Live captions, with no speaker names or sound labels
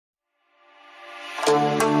Hey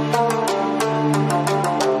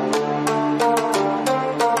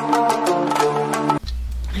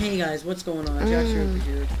guys, what's going on? Jack Sherpa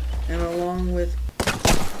here, and along with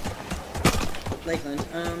Lakeland.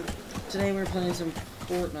 Today we're playing some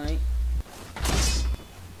Fortnite,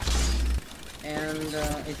 and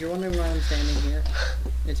if you're wondering why I'm standing here,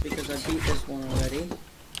 it's because I beat this one already,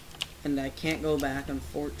 and I can't go back,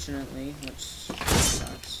 unfortunately, which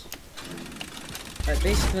sucks. But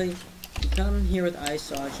basically, you come here with ice,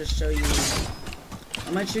 so I'll just show you.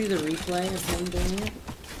 I might show you the replay of him doing it.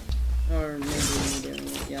 Or maybe me doing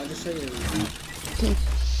it. Yeah, I'll just show you the replay.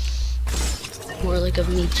 More like of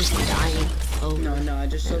me just dying. Oh no, I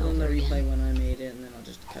just showed them the replay when I made it, and then I'll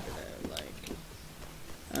just cut it out. Like,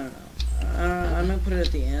 I don't know. I might put it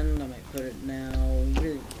at the end. I might put it now.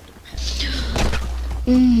 Really depends.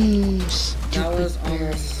 That was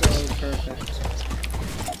almost so perfect.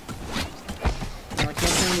 Now I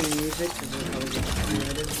can't find the music because it'll probably get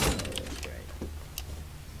copyrighted. So great.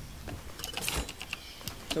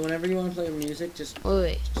 So whenever you want to play music, just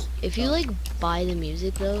wait. If you like buy the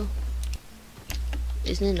music though,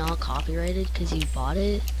 isn't it not copyrighted because you bought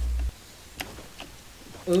it?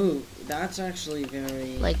 Ooh, that's actually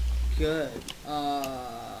very like good.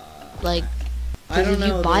 Like, I don't know.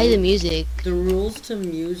 If you buy the music, the rules to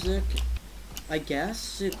music, I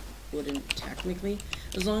guess it wouldn't technically,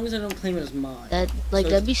 as long as I don't claim it as mine. That like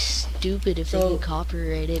so that'd be stupid if they can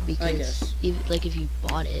copyright it because if you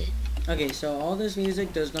bought it. Okay, so all this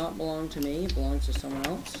music does not belong to me, it belongs to someone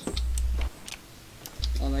else.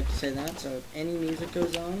 I'd like to say that, so if any music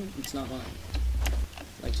goes on, it's not mine.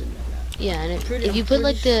 I'd like to admit that. Yeah, and if you put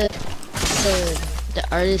like the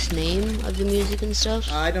artist name of the music and stuff.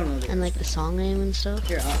 I don't know and like the song name and stuff.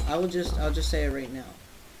 Here, I'll just say it right now.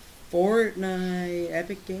 Fortnite,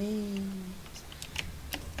 Epic Games.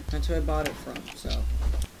 That's who I bought it from, so.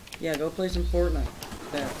 Yeah, go play some Fortnite.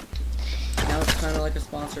 There. Now it's kind of like a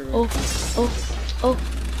sponsor. Oh.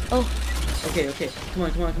 Okay.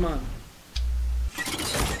 Come on.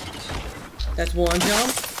 That's one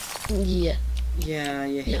jump? Yeah. Yeah,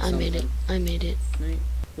 you hit something. I made it. Right.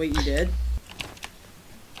 Wait, you did?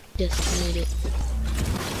 Yes, I made it.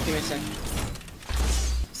 Give me a second.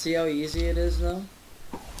 See how easy it is, though?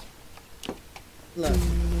 Look.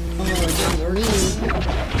 Oh, it didn't work.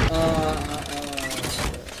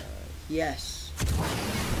 Yes.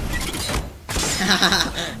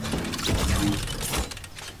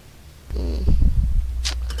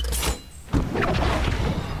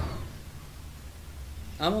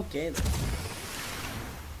 I'm okay though.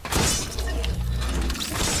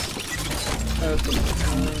 Okay.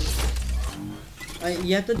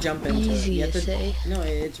 You have to jump into it. You have to say. No,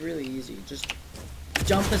 it's really easy. Just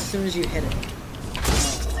jump as soon as you hit it.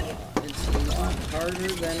 It's a lot harder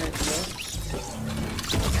than it looks.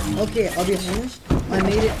 Okay, I'll be honest. I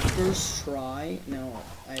made it first try. No,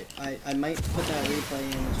 I might put that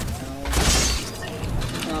replay in as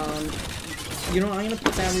well. You know, I'm gonna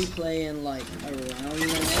put that replay in like around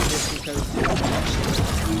now, just because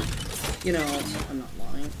you know I'm not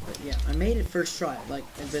lying. But yeah, I made it first try. Like,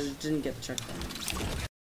 but it didn't get the checkpoint.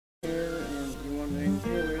 Here, and you're wondering,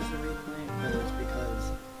 where's the replay? Well, it's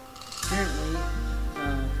because apparently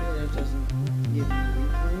Freelance doesn't give you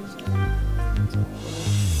replays.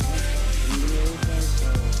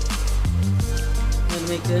 I'm gonna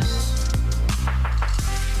make this.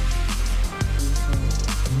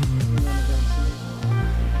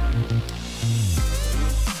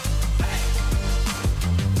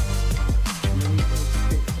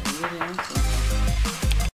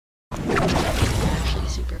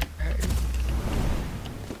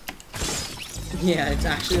 Yeah, it's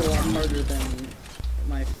actually a lot harder than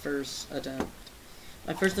my first attempt.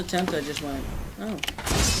 My first attempt, I just went, oh.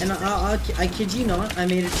 And I kid you not, I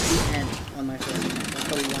made it to the end on my first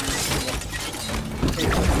attempt. Like the last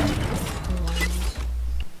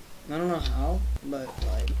one. I don't know how, but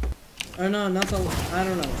like, or no, not the, I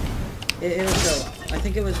don't know. It'll show up. I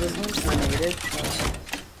think it was this one, I made it.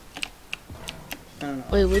 I don't know.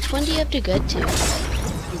 Wait, which one do you have to get to?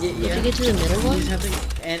 You have to get to the middle one? You just have to,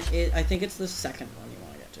 and I think it's the second one you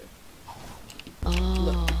want to get to.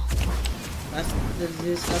 Oh. Look,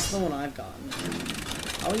 that's the one I've gotten.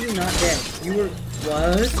 How are you not dead? You were,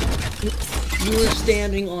 what? You were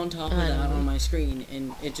standing on top of that on my screen,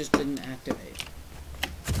 and it just didn't activate.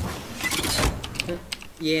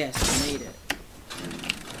 Yes, I made it.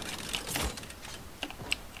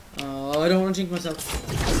 Oh, I don't want to jinx myself.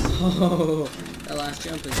 Oh, that last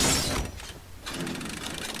jump is insane.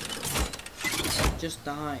 Just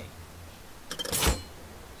die.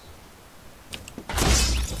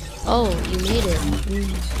 Oh, you made it.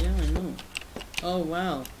 Yeah, I know. Oh,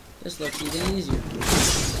 wow. This looks even easier.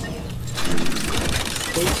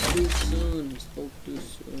 Spoke too soon. Spoke too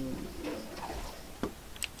soon.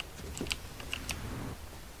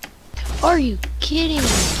 Are you kidding me?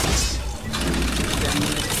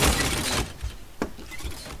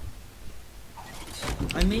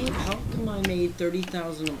 How come I made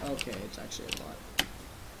 30,000 of, okay, it's actually a lot.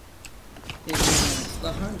 It's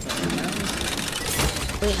the hard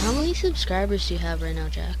part. Wait, how many subscribers do you have right now,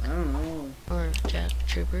 Jack? I don't know. Or Jack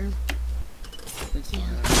Trooper? Let's see.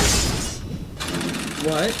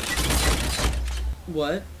 What?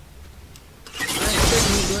 What? I said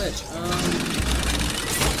new glitch.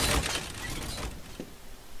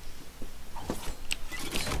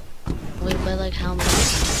 Wait, by like how many?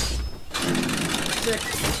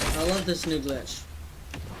 6. I love this new glitch.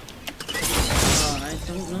 I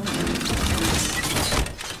don't know.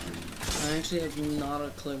 I actually have not a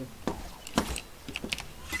clue.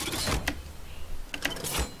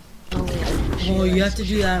 Oh, wait, oh, you have to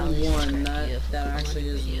do that in one. That actually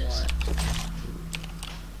is what.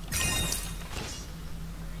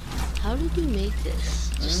 How did you make this?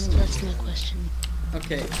 That's my question.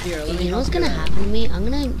 Okay, here. Let me. You know what's gonna happen to me? I'm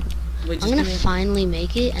gonna finally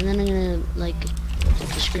make it, and then I'm gonna like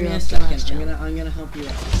screw up the last jump. I'm gonna help you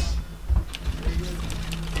out.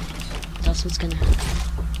 That's what's gonna happen.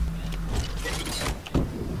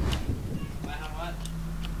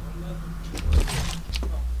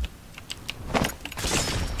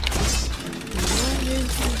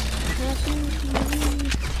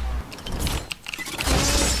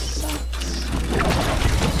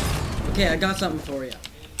 Okay, I got something for you.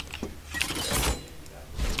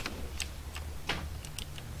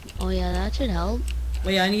 Oh yeah, that should help.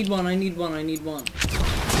 Wait, I need one. It's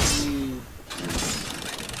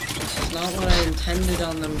not what I intended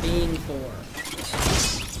on them being for.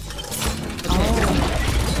 Okay.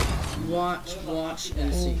 Watch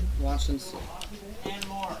and see. Watch and see.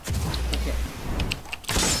 Okay.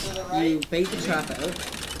 You bait the trap out.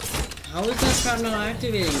 How is that trap not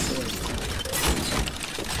activating for you?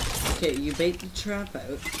 Okay, you bait the trap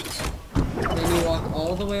out. Then you walk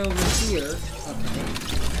all the way over here. Okay.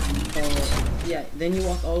 Yeah, then you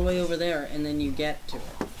walk all the way over there, and then you get to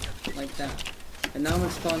it. Like that. And now I'm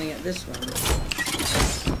spawning at this one.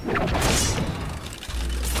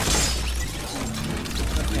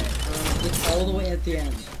 Okay, it's all the way at the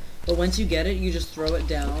end. But once you get it, you just throw it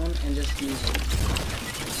down and just use it.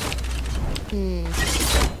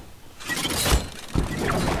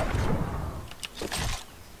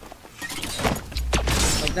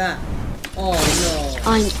 Like that. Oh no.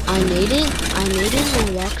 I made it and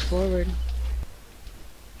I walked forward.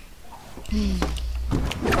 Oh,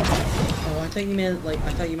 I thought you meant like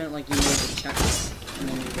you made the check and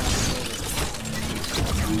then you walked forward.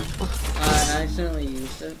 I accidentally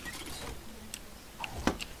used it.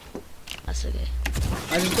 That's okay.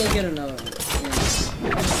 I just go get another one. Yeah.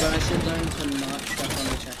 But I should learn to not step on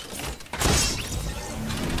the checkpoint.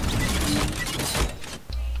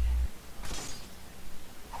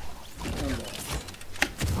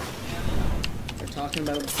 Talking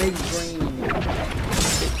about big brain.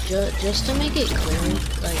 Just to make it clear,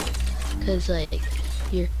 like, cause like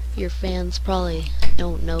your fans probably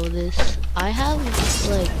don't know this. I have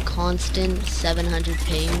like constant 700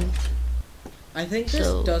 ping. I think this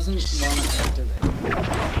doesn't want to activate.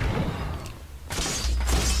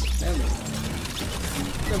 There we go.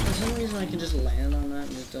 So for some reason I can just land on that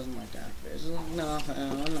and it doesn't like to activate. It's like, no,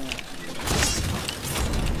 I'm not activating.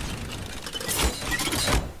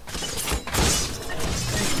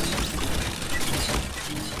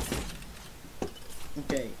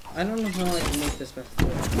 Okay, I don't know how I can make this before.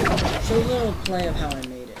 Show a little play of how I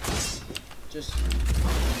made it. Just...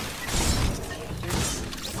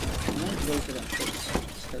 I'm going to go for that first,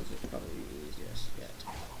 because it's probably the easiest yet.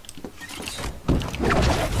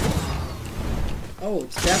 Oh,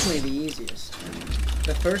 it's definitely the easiest.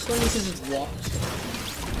 The first one you can just walk to.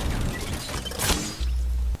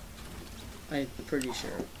 I'm pretty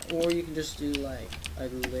sure. Or you can just do like a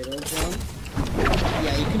little jump.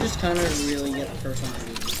 Yeah, you can just kind of really get the first one to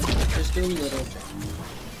do. Just do a little jump.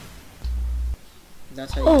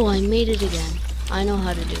 That's how you Oh, I made it again. I know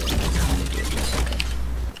how to do it. Okay.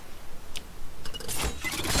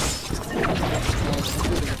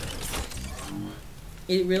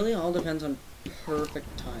 It really all depends on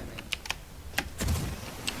perfect timing.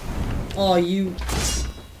 Oh, you...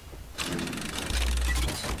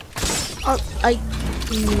 Oh,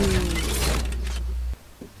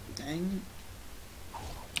 Dang.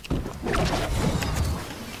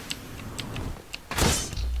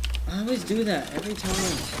 I always do that every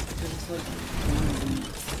time. Because it's like...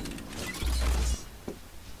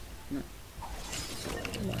 No.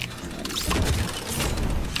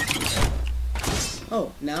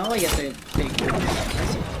 Oh, now I get the big boost. I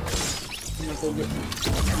see. I'm gonna go get them.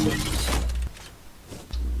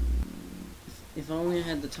 If only I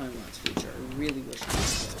had the time-lapse feature. I really wish I had.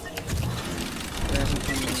 But it hasn't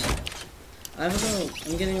come in yet. I have a little,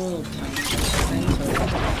 I'm getting a little time-lapse thing, so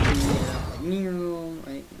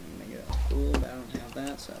right, make it cool, but I don't have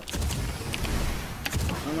that, so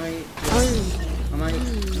I might,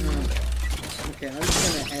 okay, I'm just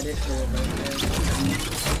gonna edit a little bit there.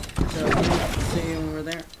 So, yeah, see you when we're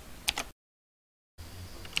there.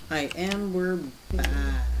 Alright, and we're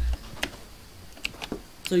back.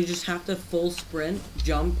 So you just have to full sprint,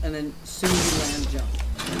 jump, and then as soon as you land, jump.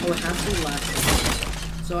 Oh, it has to be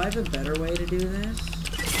last. So I have a better way to do this.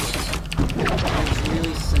 It's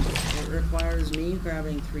really simple. It requires me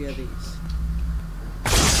grabbing 3 of these.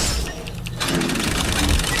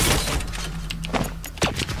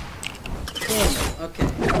 Boom. Okay.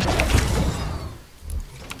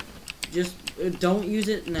 Just don't use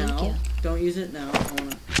it now. Don't use it now.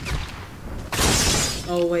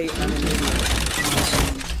 Oh wait, I'm an idiot.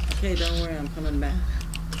 Okay, don't worry, I'm coming back.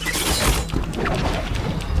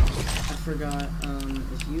 I forgot,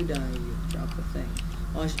 if you die, you drop the thing.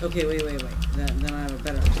 Oh, okay, wait. Then I have a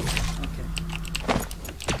better idea. Okay.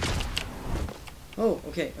 Oh,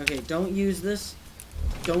 okay, don't use this.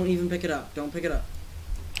 Don't even pick it up. Don't pick it up.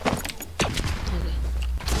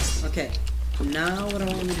 Okay. Now what I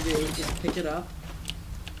want you to do is pick it up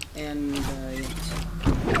and,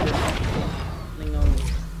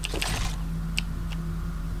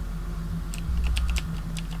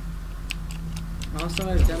 also,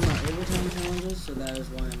 I've done my overtime challenges, so that is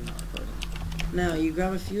why I'm not recording. Now, you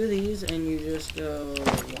grab a few of these, and you just go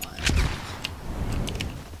wild.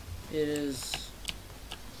 It is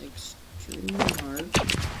extremely hard.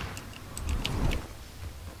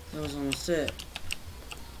 That was almost it.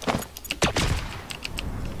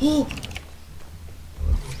 Oh!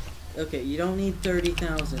 Okay, you don't need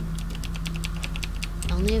 30,000.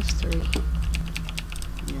 I only have 3. Yeah,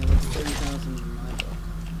 that's 30,000 in my book.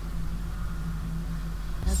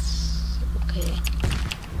 That's okay.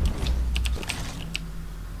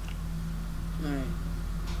 Alright.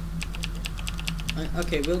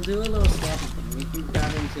 Okay, we'll do a little sloppy thing. We can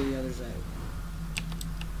grab into the other side.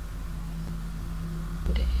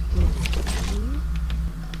 Okay.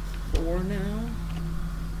 4 now.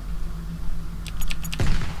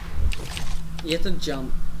 You have to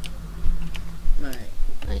jump. Alright.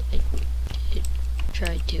 I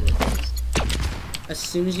tried to at least. As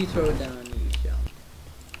soon as you throw it down, you jump.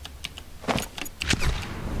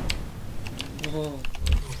 Oh.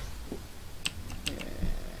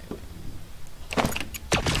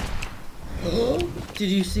 Oh, did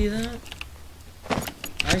you see that?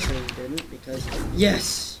 I certainly didn't, because...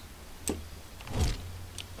 Yes!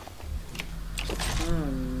 Oh,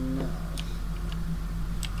 no.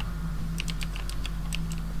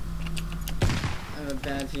 I have a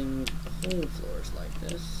bad feeling the whole floor is like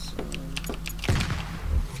this, so...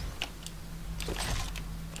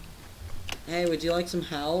 Hey, would you like some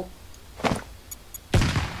help?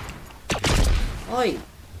 Oi!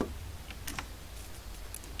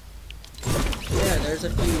 Yeah, there's a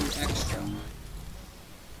few extra.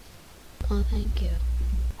 Oh, thank you.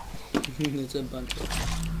 It's a bunch of...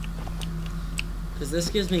 Because this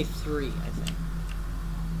gives me 3, I think.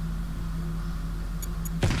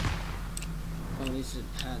 Oh, at least it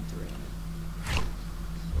had 3 in it.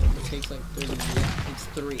 It takes like 30, yeah, it's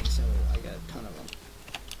 3, so I got a ton of them.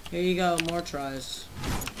 Here you go, more tries.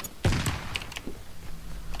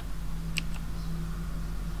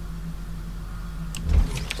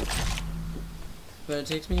 But it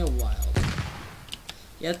takes me a while.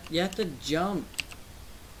 You have to jump.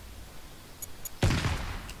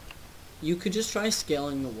 You could just try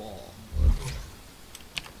scaling the wall.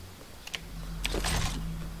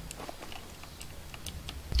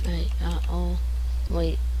 Right, oh,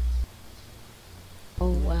 wait.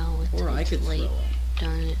 Oh, wow, Or I could late. throw it.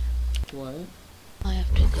 Darn it. What? I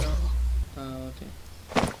have to go. Oh, okay.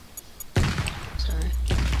 Sorry.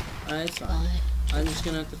 It's fine. Bye. I'm just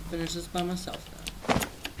gonna have to finish this by myself now.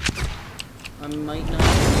 I might not.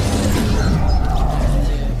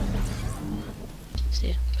 See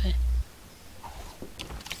ya. Bye.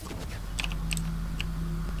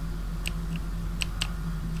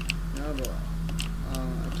 Oh boy. I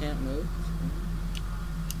can't move.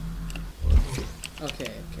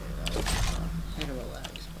 Okay, that was a heck of a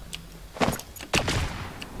lag spot.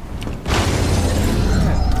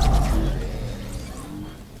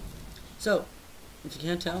 So, if you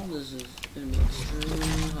can't tell, this is going to be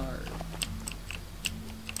extremely hard.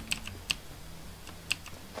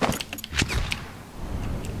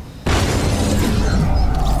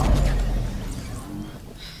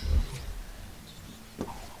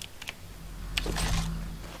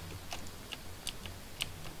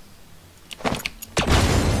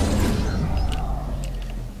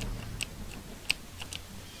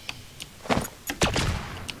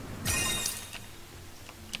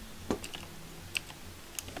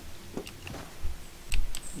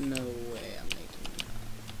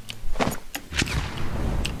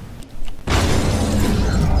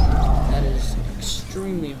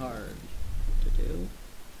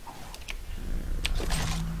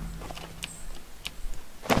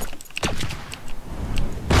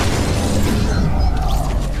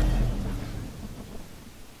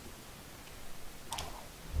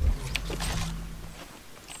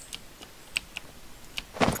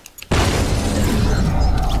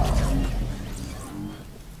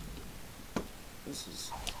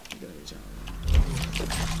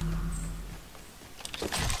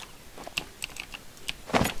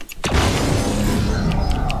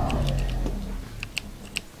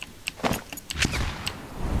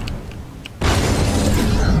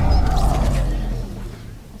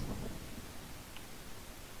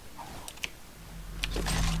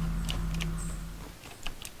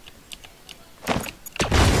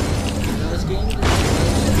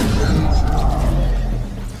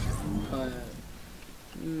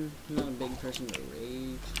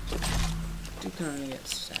 get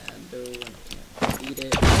sad though when I can't beat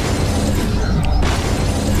it. I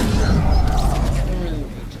don't really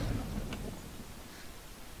rage it.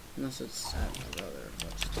 Unless it's sad my brother,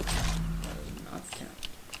 which that does not count.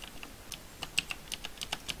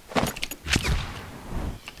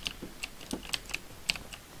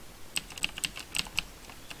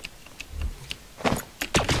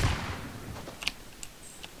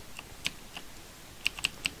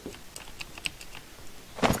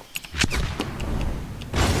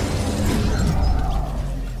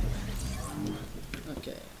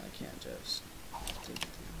 Okay, I can't just take it.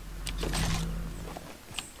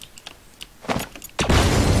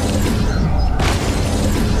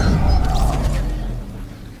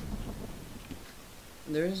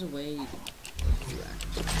 There is a way you can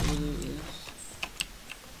actually do this,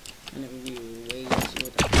 and it would be way easier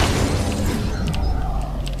without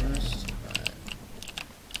first, but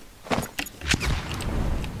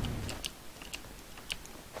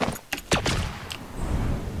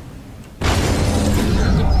you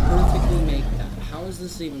have to perfectly make that. How is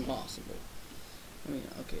this even possible? I mean,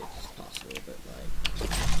 okay, it's possible, but like.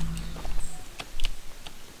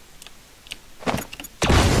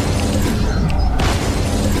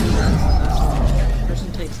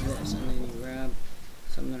 Takes this and then you grab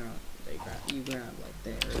something or you grab like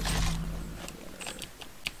theirs.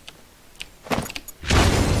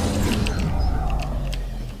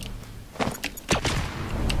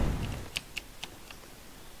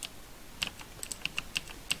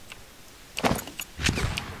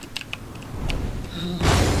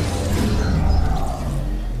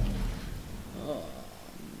 Oh,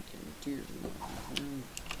 I'm getting tears in my eyes.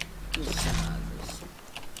 This sad.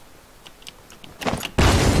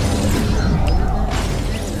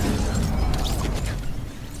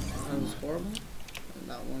 Horrible, and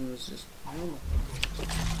that one was just horrible.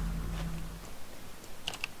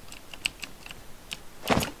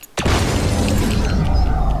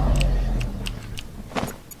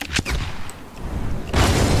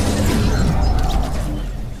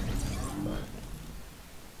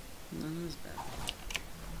 None is bad.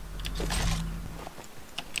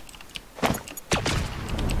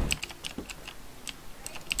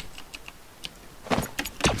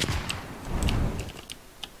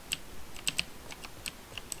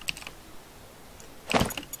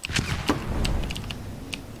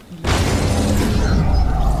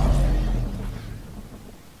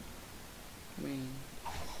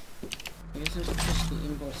 I guess I should push the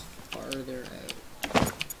impulse farther out.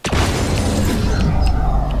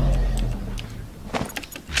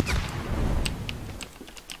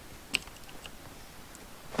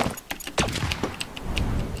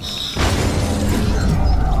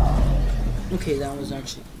 Okay, that was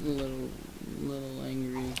actually a little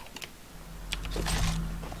angry.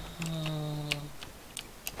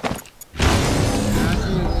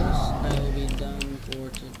 After this, I will be done for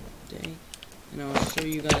today. And I'll show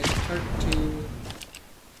you guys part 2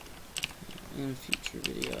 in a future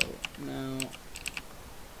video. Now,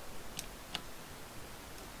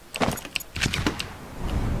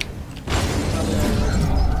 probably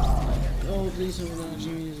all like, oh, please don't know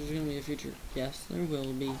Jimmy, there's gonna be a future. Yes, there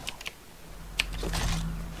will be.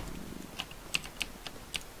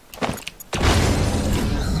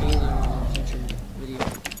 See there in a future video,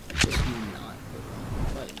 just not the one.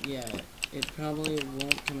 But yeah, it probably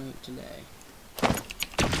won't come out today.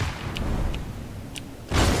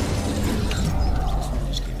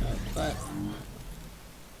 But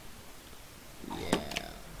yeah.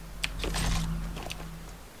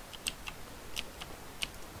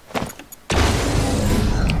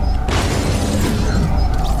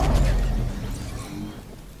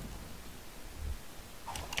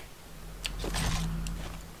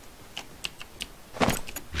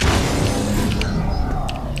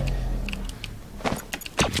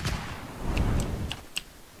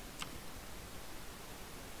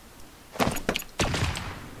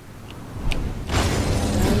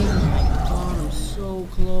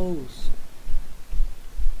 Close.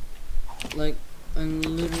 Like, I'm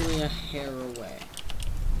literally a hair away.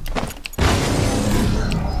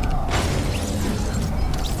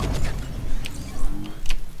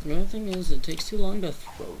 The other thing is, it takes too long to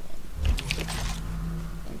throw one.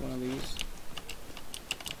 Like one of these.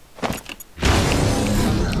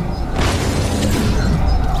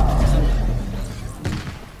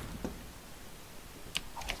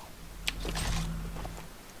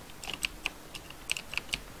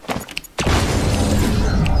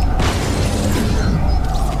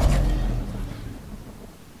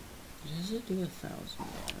 Does it do 1,000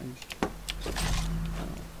 damage? Oh,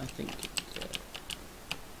 I think it did.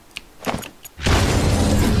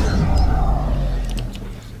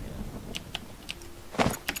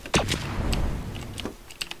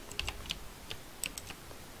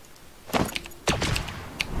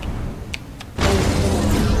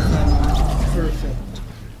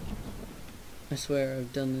 swear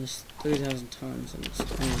I've done this 3,000 times and it's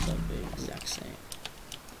ended up the exact same.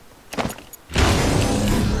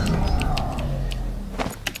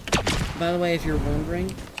 By the way, if you're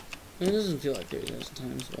wondering, it doesn't feel like 3,000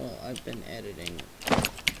 times. Well, I've been editing a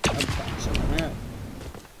bunch of them out.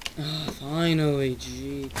 Ah, finally,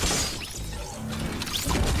 gee.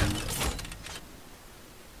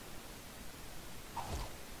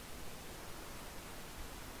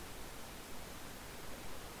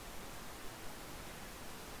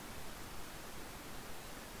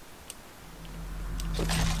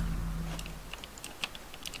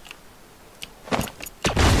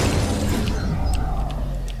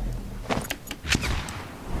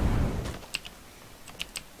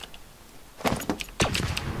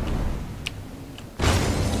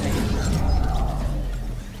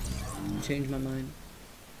 Change my mind.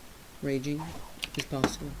 Raging is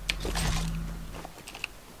possible.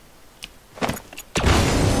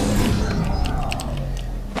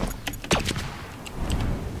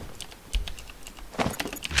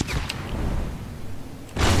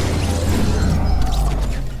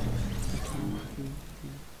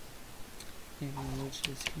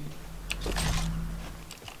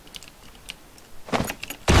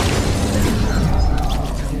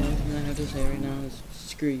 Say right now is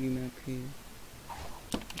screw you, Map Creator.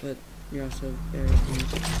 But you're also very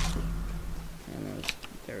talented. I know it's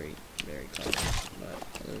very, very clever. But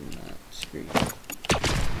other than that, screw you.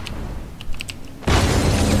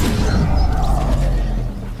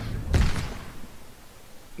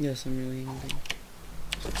 Yes, I'm really angry.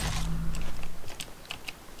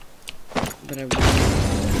 But I really,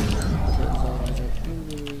 because otherwise I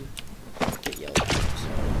probably get yelled at. So.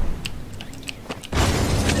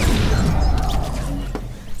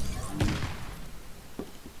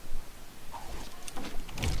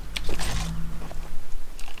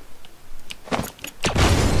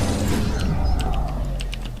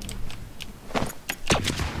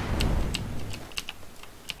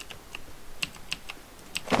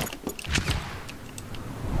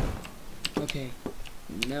 Okay,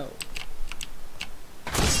 no.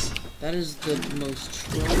 That is the most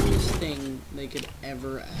trolliest thing they could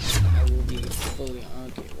ever ask. I will be fully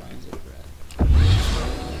okay. Why is it red?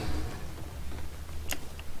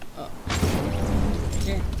 Oh.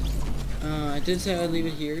 Okay. I did say I'd leave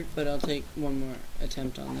it here, but I'll take one more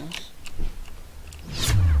attempt on this.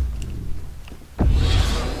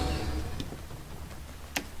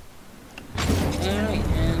 Alright,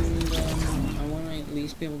 and I want to at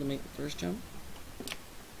least be able to make the first jump.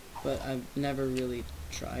 But I've never really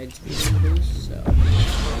tried speeding boost, so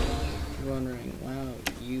if you're wondering, wow,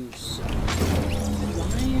 you suck.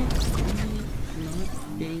 Why am I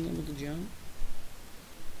not being able to jump?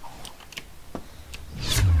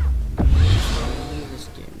 This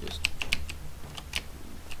game just...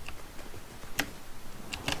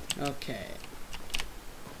 Okay.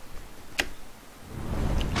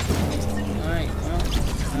 Alright, well,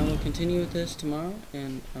 I will continue with this tomorrow,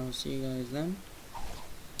 and I'll see you guys then.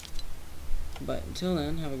 But until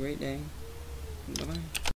then, have a great day.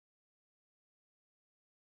 Bye-bye.